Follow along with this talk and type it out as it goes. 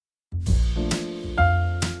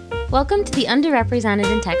Welcome to the Underrepresented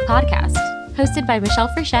in Tech podcast, hosted by Michelle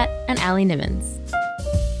Frechette and Allie Nimmons.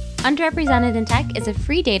 Underrepresented in Tech is a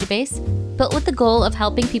free database built with the goal of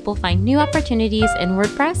helping people find new opportunities in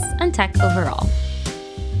WordPress and tech overall.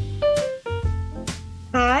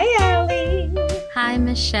 Hi, Allie. Hi,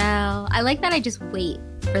 Michelle. I like that I just wait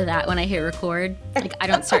for that when I hit record. Like, I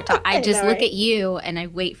don't start talking. I just look at you and I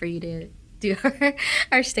wait for you to do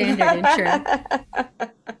our standard intro.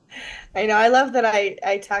 I know. I love that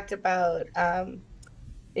I talked about, I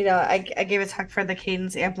gave a talk for the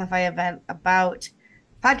Cadence Amplify event about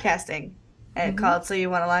podcasting and called So You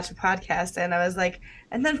Want to Launch a Podcast. And I was like,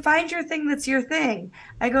 and then find your thing that's your thing.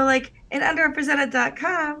 I go like in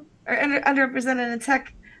underrepresented.com or underrepresented in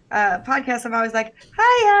tech podcast. I'm always like,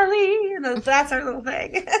 hi, Allie. That's our little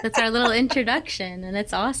thing. That's our little introduction. And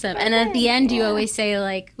it's awesome. And at the end, you always say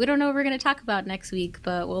like, we don't know what we're going to talk about next week,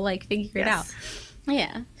 but we'll like figure it out.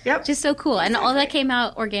 Yeah. Yep. Just so cool. And all that came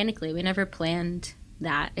out organically. We never planned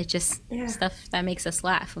that. It just stuff that makes us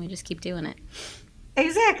laugh and we just keep doing it.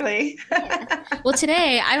 Exactly. Yeah. Well,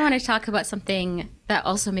 today I want to talk about something that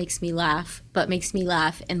also makes me laugh, but makes me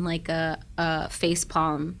laugh in like a face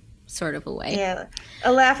palm sort of a way. Yeah.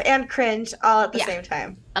 A laugh and cringe all at the same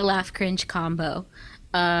time. A laugh cringe combo.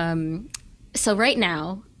 So right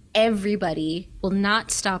now, everybody will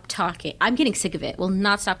not stop talking. I'm getting sick of it. Will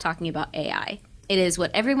not stop talking about AI. It is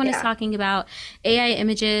what everyone is talking about. AI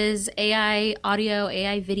images, AI audio,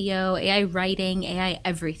 AI video, AI writing, AI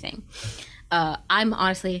everything. I'm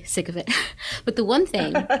honestly sick of it. But the one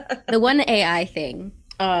thing, the one AI thing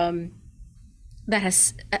that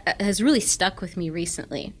has really stuck with me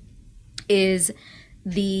recently is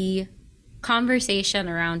the conversation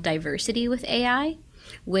around diversity with AI,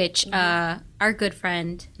 which our good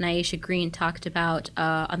friend Naisha Green talked about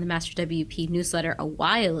on the Master WP newsletter a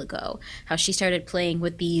while ago, how she started playing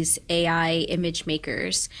with these AI image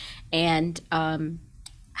makers and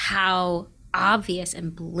how obvious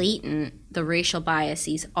and blatant the racial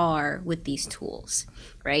biases are with these tools,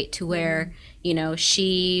 right? To where,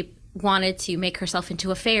 she wanted to make herself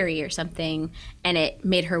into a fairy or something and it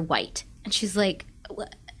made her white. And she's like,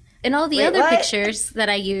 in all the other pictures that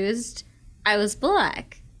I used, I was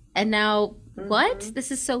black. And now what?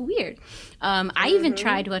 This is so weird. I even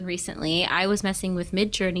tried one recently. I was messing with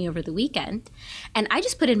Midjourney over the weekend and I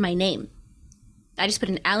just put in my name. I just put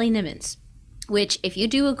in Allie Nimmons, which if you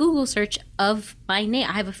do a Google search of my name,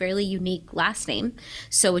 I have a fairly unique last name.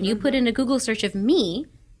 So when you put in a Google search of me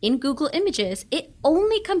in Google Images, it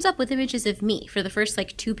only comes up with images of me for the first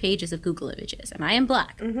 2 pages of Google Images. And I am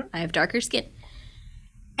black. I have darker skin.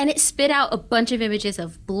 And it spit out a bunch of images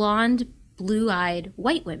of blonde, blue-eyed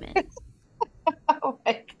white women. Oh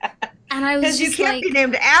my God. And I was just you can't be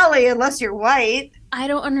named Allie unless you're white. I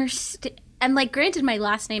don't understand. And granted, my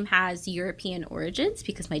last name has European origins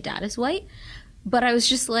because my dad is white. But I was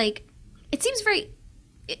just like, it seems very,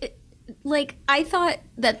 I thought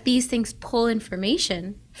that these things pull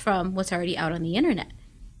information from what's already out on the internet.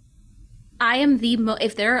 I am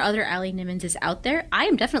if there are other Allie Nimmonses out there, I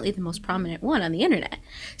am definitely the most prominent one on the internet.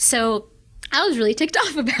 So I was really ticked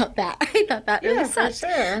off about that. I thought that really sucked.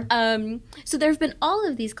 For sure. So there have been all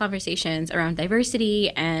of these conversations around diversity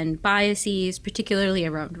and biases, particularly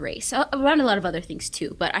around race, around a lot of other things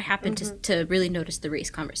too. But I happened to really notice the race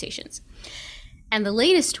conversations. And the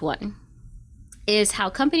latest one is how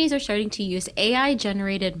companies are starting to use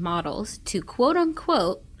AI-generated models to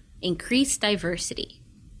quote-unquote increase diversity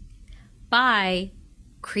by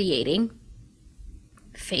creating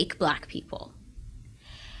fake black people.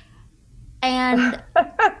 And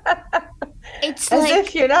it's as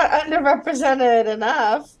if you're not underrepresented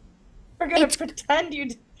enough. We're going to pretend you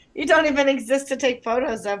don't even exist to take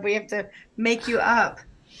photos of. We have to make you up.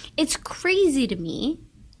 It's crazy to me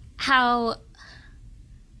how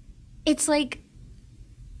it's like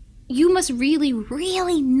you must really,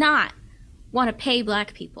 really not want to pay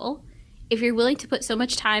black people if you're willing to put so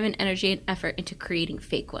much time and energy and effort into creating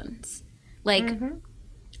fake ones.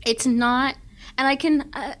 It's not, and I can,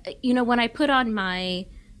 when I put on my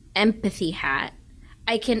empathy hat,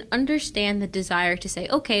 I can understand the desire to say,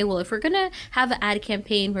 okay, well, if we're going to have an ad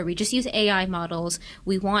campaign where we just use AI models,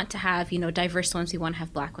 we want to have, diverse ones, we want to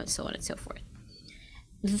have black ones, so on and so forth.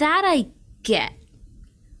 That I get.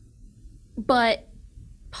 But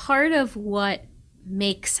part of what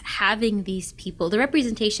makes having these people, the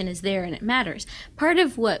representation is there and it matters. Part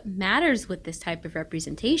of what matters with this type of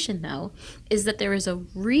representation, though, is that there is a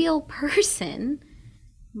real person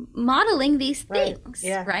modeling these things,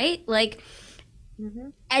 right?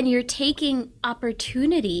 And you're taking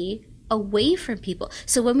opportunity away from people.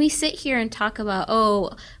 So when we sit here and talk about,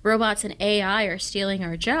 robots and AI are stealing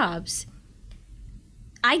our jobs,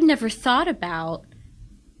 I'd never thought about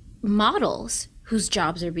models whose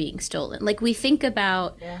jobs are being stolen. Like we think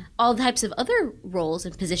about Yeah. all types of other roles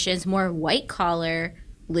and positions, more white collar,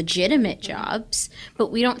 legitimate Mhm. jobs,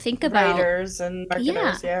 but we don't think about, Writers and yeah.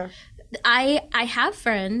 marketers, yeah. I have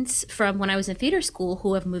friends from when I was in theater school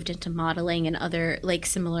who have moved into modeling and other like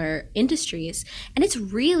similar industries, and it's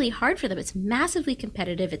really hard for them. It's massively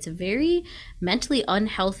competitive. It's a very mentally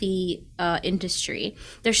unhealthy industry.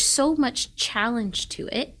 There's so much challenge to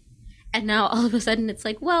it, and now all of a sudden it's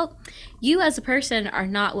like, well, you as a person are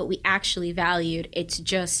not what we actually valued. It's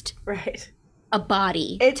just Right. a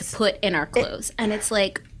body to It's put in our it clothes, and it's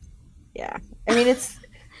like, yeah. I mean it's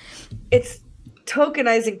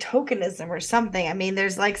tokenizing tokenism or something. I mean,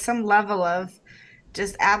 there's like some level of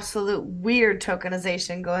just absolute weird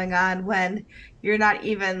tokenization going on when you're not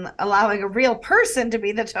even allowing a real person to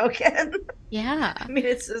be the token. yeah. I mean,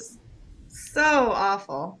 it's just so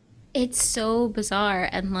awful. It's so bizarre.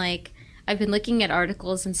 And like, I've been looking at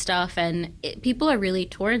articles and stuff, and people are really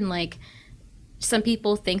torn. Like, some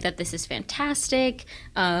people think that this is fantastic,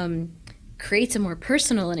 creates a more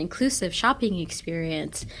personal and inclusive shopping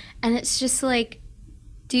experience. And it's just like,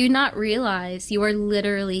 do you not realize you are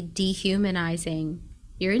literally dehumanizing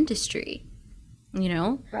your industry? You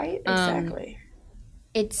know? Right? Um, Exactly.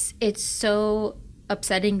 it's so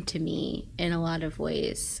upsetting to me in a lot of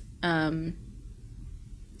ways.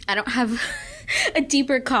 I don't have a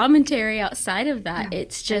deeper commentary outside of that. No,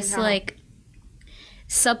 It's I just know. like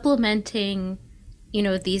supplementing,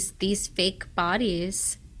 these fake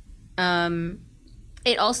bodies. Um,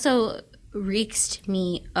 it also reeks to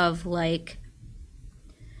me of like,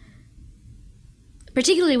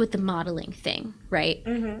 particularly with the modeling thing, right?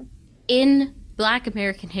 Hmm. In Black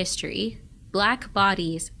American history, Black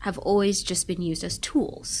bodies have always just been used as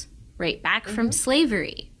tools, right? Back from Hmm.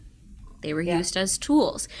 slavery, they were Yeah. used as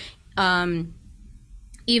tools. Um,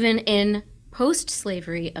 Even in post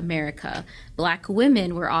slavery America, Black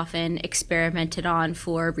women were often experimented on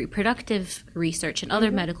for reproductive research and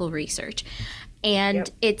other Hmm. medical research. And Yep.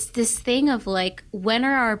 it's this thing of like, when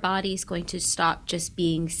are our bodies going to stop just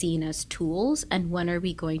being seen as tools, and when are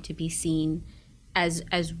we going to be seen as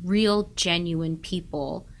real, genuine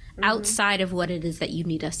people Hmm. outside of what it is that you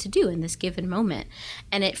need us to do in this given moment?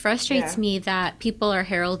 And it frustrates Yeah. me that people are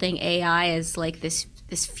heralding AI as like this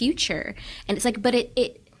future, and it's like, but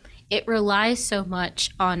it relies so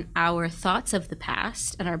much on our thoughts of the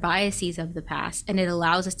past and our biases of the past, and it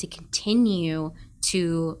allows us to continue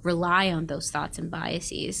to rely on those thoughts and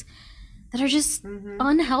biases that are just Hmm.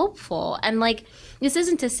 unhelpful. And like, this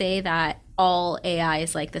isn't to say that all AI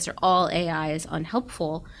is like this or all AI is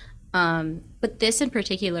unhelpful, but this in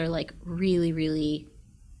particular, like, really, really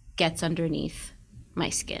gets underneath my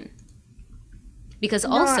skin. Because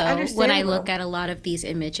No, also, when I look understandable. at a lot of these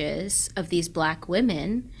images of these Black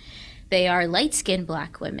women, they are light skinned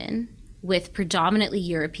Black women with predominantly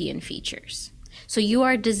European features. So you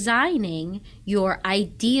are designing your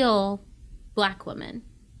ideal Black woman.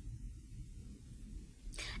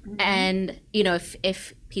 Hmm. And,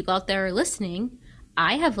 if people out there are listening,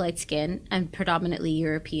 I have light skin and predominantly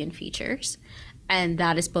European features. And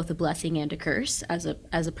that is both a blessing and a curse as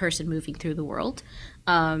a person moving through the world.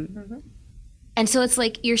 Hmm. And so it's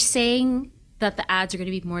like, you're saying that the ads are going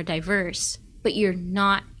to be more diverse, but you're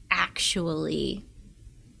not actually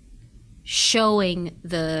showing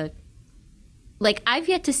the, like, I've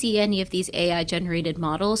yet to see any of these AI generated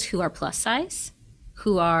models who are plus size,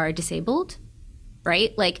 who are disabled,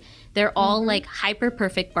 right? Like, they're all Hmm. like hyper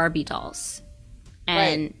perfect Barbie dolls,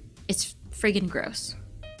 Right. and it's friggin' gross.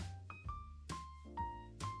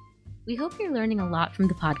 We hope you're learning a lot from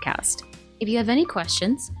the podcast. If you have any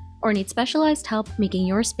questions or need specialized help making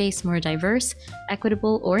your space more diverse,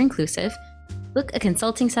 equitable, or inclusive, book a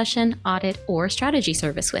consulting session, audit, or strategy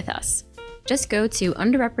service with us. Just go to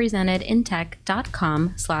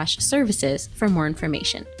underrepresentedintech.com/services for more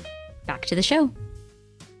information. Back to the show.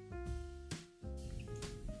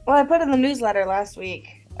 Well, I put in the newsletter last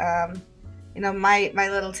week. My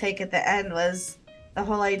little take at the end was the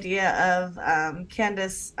whole idea of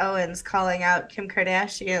Candace Owens calling out Kim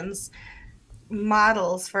Kardashian's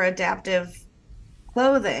models for adaptive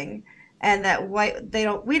clothing, and that white they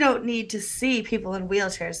don't we don't need to see people in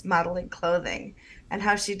wheelchairs modeling clothing, and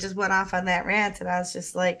how she just went off on that rant, and I was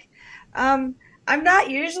just like, um, I'm not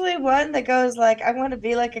usually one that goes like I want to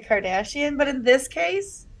be like a Kardashian, but in this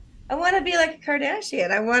case, I want to be like a Kardashian.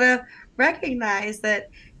 I want to recognize that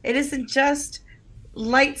it isn't just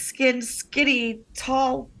light-skinned, skinny,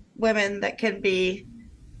 tall women that can be,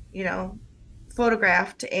 you know,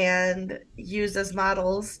 photographed and used as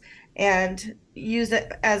models and use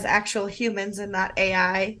it as actual humans and not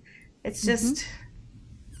AI. It's Mm-hmm. just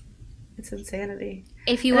It's insanity.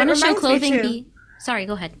 If you And want it to show reminds me clothing too. sorry,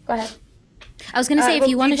 go ahead. Go ahead. I was going to say if Well,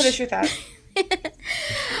 you want you to finish your thought.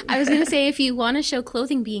 I was going to say if you want to show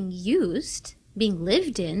clothing being used, being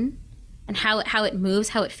lived in, and how it moves,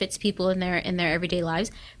 how it fits people in their everyday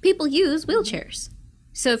lives, people use wheelchairs.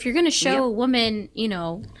 So if you're going to show a woman, you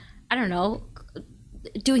know, I don't know,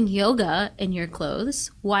 doing yoga in your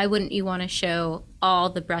clothes, why wouldn't you want to show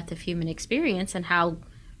all the breadth of human experience and how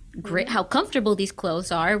great, how comfortable these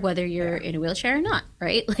clothes are, whether you're in a wheelchair or not,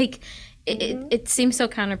 right? Like, it seems so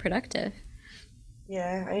counterproductive.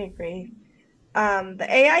 Yeah, I agree. The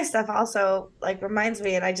AI stuff also like reminds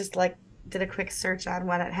me, and I just like did a quick search on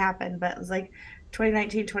when it happened, but it was like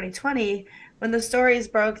 2019, 2020, when the stories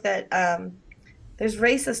broke that there's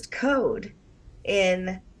racist code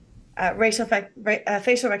in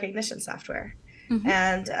facial recognition software. Mm-hmm.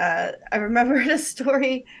 And I remembered a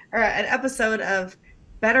story or an episode of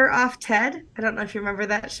Better Off Ted. I don't know if you remember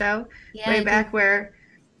that show Yeah, way I do. back where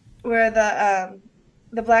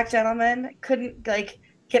the black gentleman couldn't like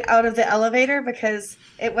get out of the elevator because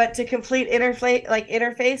it went to complete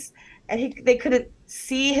interface and they couldn't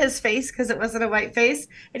see his face because it wasn't a white face.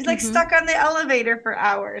 And he's like Mm-hmm. stuck on the elevator for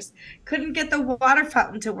hours. Couldn't get the water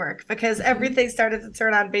fountain to work because Mm-hmm. everything started to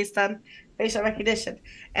turn on based on facial recognition.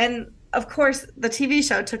 And of course, the TV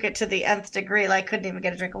show took it to the nth degree, like couldn't even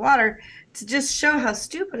get a drink of water to just show how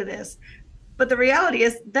stupid it is. But the reality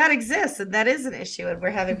is that exists and that is an issue, and we're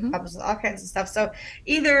having Mm-hmm. problems with all kinds of stuff. So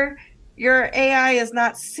either your AI is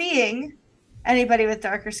not seeing anybody with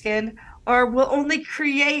darker skin, or will only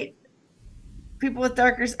create people with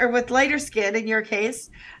darker or with lighter skin in your case,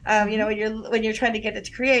 you know, Mm-hmm. when you're trying to get it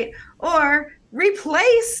to create, or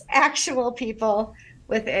replace actual people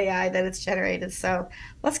with AI that it's generated. So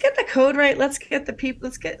let's get the code right. Let's get the people.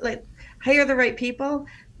 Let's get like hire the right people.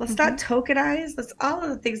 Let's not tokenize. That's all of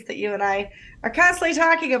the things that you and I are constantly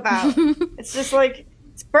talking about. Mm-hmm. It's just like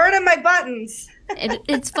it's burning my buttons.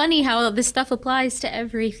 It's funny how this stuff applies to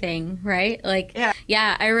everything, right? Like, Yeah.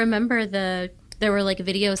 yeah, I remember there were like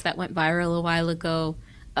videos that went viral a while ago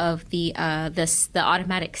of the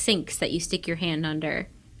automatic sinks that you stick your hand under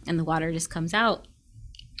and the water just comes out.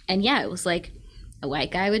 And yeah, it was like a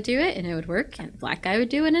white guy would do it and it would work, and a black guy would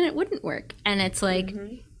do it and it wouldn't work. And it's like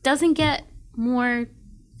doesn't get more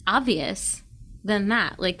obvious than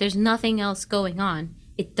that. Like there's nothing else going on.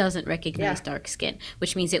 It doesn't recognize dark skin,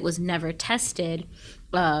 which means it was never tested,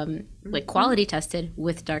 like quality tested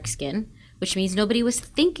with dark skin, which means nobody was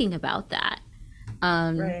thinking about that,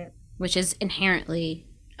 Right. which is inherently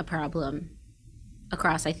a problem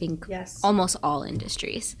across, I think, Yes. almost all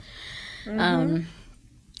industries.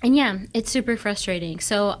 And yeah, it's super frustrating.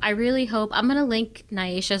 So I really hope I'm going to link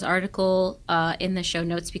Naisha's article in the show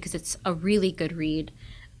notes because it's a really good read.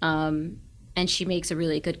 And she makes a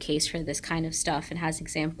really good case for this kind of stuff and has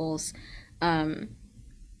examples. And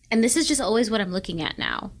this is just always what I'm looking at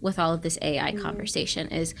now with all of this AI conversation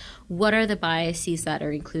is what are the biases that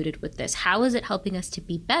are included with this? How is it helping us to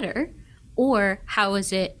be better? Or how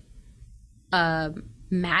is it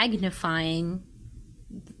magnifying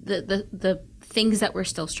the things that we're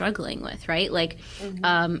still struggling with, right? Like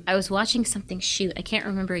I was watching something I can't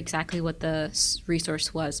remember exactly what the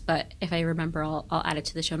resource was, but if I remember I'll add it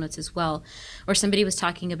to the show notes as well, where somebody was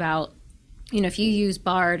talking about, you know, if you use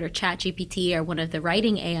Bard or ChatGPT or one of the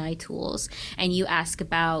writing AI tools and you ask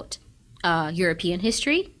about European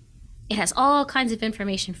history, it has all kinds of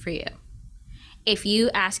information for you. If you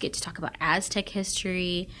ask it to talk about Aztec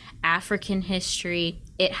history, African history,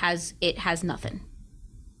 it has nothing.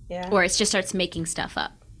 Yeah. Or it just starts making stuff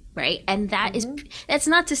up, right? And that's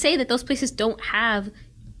not to say that those places don't have,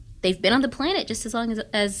 they've been on the planet just as long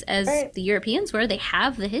as Right. the Europeans were. They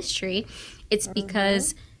have the history. It's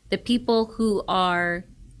because the people who are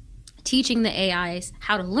teaching the AIs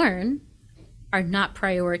how to learn are not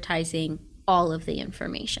prioritizing all of the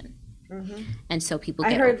information. And so people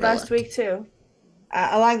get I heard overlooked. last week too,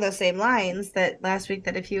 along those same lines, that last week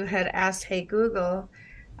that if you had asked, "Hey Google,"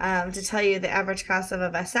 to tell you the average cost of a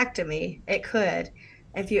vasectomy, it could.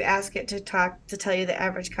 If you ask it to tell you the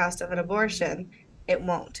average cost of an abortion, it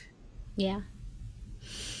won't. Yeah.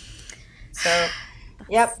 So,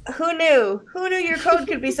 yep. Who knew? Who knew your code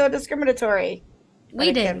could be so discriminatory? But We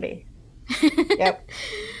it did. can be. Yep.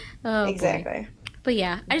 Oh, boy. Exactly. But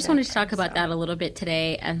yeah, I just wanted to talk about that a little bit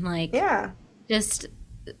today and like Yeah. just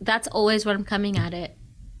that's always what I'm coming at it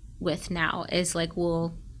with now is like,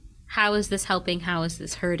 well, how is this helping? How is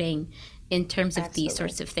this hurting in terms of these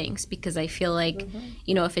sorts of things? Because I feel like,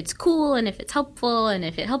 you know, if it's cool and if it's helpful and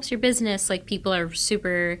if it helps your business, like people are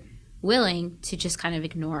super willing to just kind of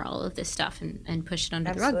ignore all of this stuff and push it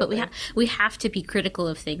under the rug. But we have to be critical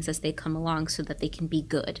of things as they come along so that they can be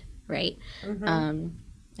good, right? Mm-hmm.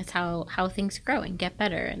 That's how things grow and get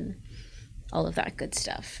better and all of that good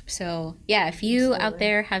stuff. So yeah, if you out Absolutely.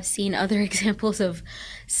 there have seen other examples of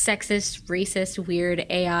sexist, racist, weird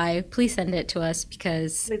AI, please send it to us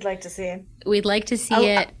because We'd like to see it. we'd like to see I'll,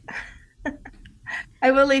 it.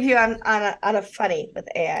 I will leave you on a funny with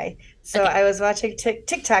AI. So Okay. I was watching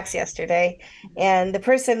TikToks yesterday, and the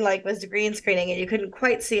person like was green screening, and you couldn't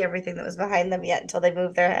quite see everything that was behind them yet until they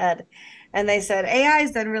moved their head. And they said AI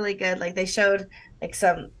is done really good. Like they showed like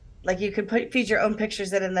some like you could feed your own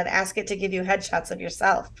pictures in and then ask it to give you headshots of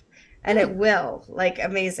yourself, and Hmm. it will. Like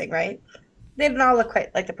amazing, right? They didn't all look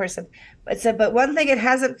quite like the person, but it said, but one thing it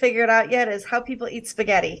hasn't figured out yet is how people eat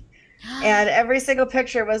spaghetti. And every single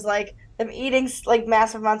picture was like them eating like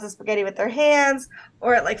massive amounts of spaghetti with their hands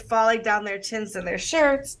or it like falling down their chins in their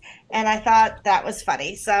shirts. And I thought that was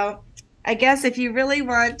funny. So I guess if you really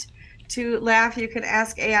want to laugh, you can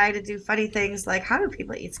ask AI to do funny things like how do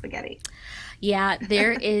people eat spaghetti? Yeah,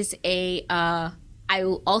 there is I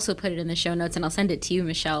will also put it in the show notes and I'll send it to you,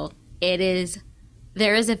 Michelle. There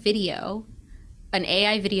is a video, an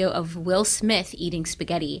AI video of Will Smith eating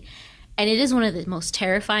spaghetti. And it is one of the most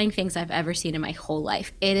terrifying things I've ever seen in my whole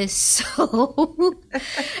life. It is so,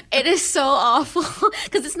 it is so awful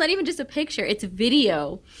because it's not even just a picture; it's a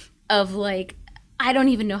video of like I don't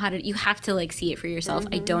even know how to. You have to like see it for yourself.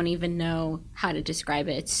 I Mm-hmm. don't even know how to describe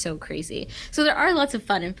it. It's so crazy. So there are lots of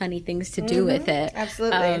fun and funny things to do with Mm-hmm. it.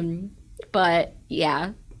 Absolutely. Um, but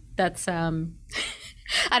yeah, that's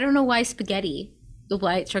I don't know why it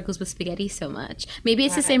struggles with spaghetti so much. Maybe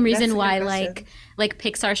it's the same That's reason a good why question. like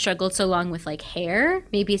Pixar struggled so long with like hair.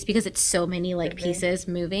 Maybe it's because it's so many like Could be. pieces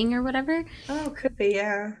moving or whatever. Oh, could be,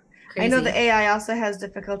 yeah. I know the Crazy. AI also has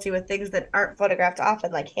difficulty with things that aren't photographed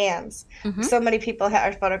often, like hands. Hmm. So many people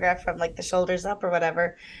are photographed from like the shoulders up or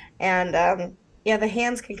whatever. And yeah, the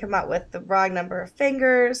hands can come out with the wrong number of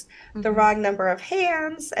fingers, the Hmm. wrong number of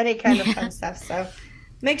hands, any kind of fun stuff. So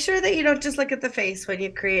make sure that you don't just look at the face when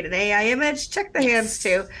you create an AI image. Check the hands too.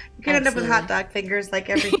 Yes, You can end up with hot absolutely. dog fingers like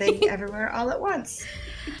everything, everywhere, all at once.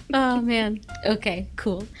 Oh man. Okay,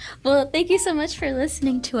 cool. Well, thank you so much for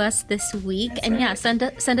listening to us this week. That's And yeah,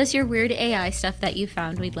 right. send us your weird AI stuff that you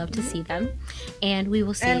found. We'd love to Mhm. see them. And we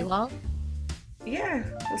will see And you all. yeah,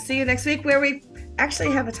 we'll see you next week where we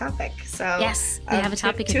actually have a topic. So Yes, we have a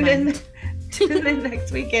topic in tune in, mind. tune in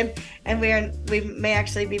next weekend, and we may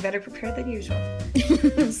actually be better prepared than usual.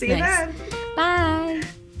 See you Nice. then. Bye.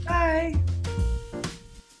 Bye.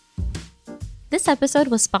 This episode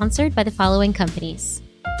was sponsored by the following companies: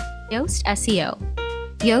 Yoast SEO.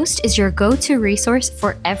 Yoast is your go-to resource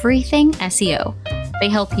for everything SEO. They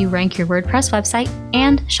help you rank your WordPress website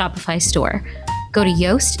and Shopify store. Go to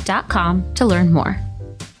yoast.com to learn more.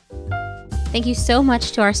 Thank you so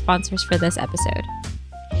much to our sponsors for this episode.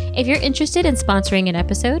 If you're interested in sponsoring an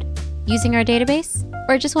episode, using our database,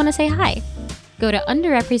 or just want to say hi, go to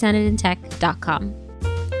underrepresentedintech.com.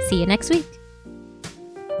 See you next week.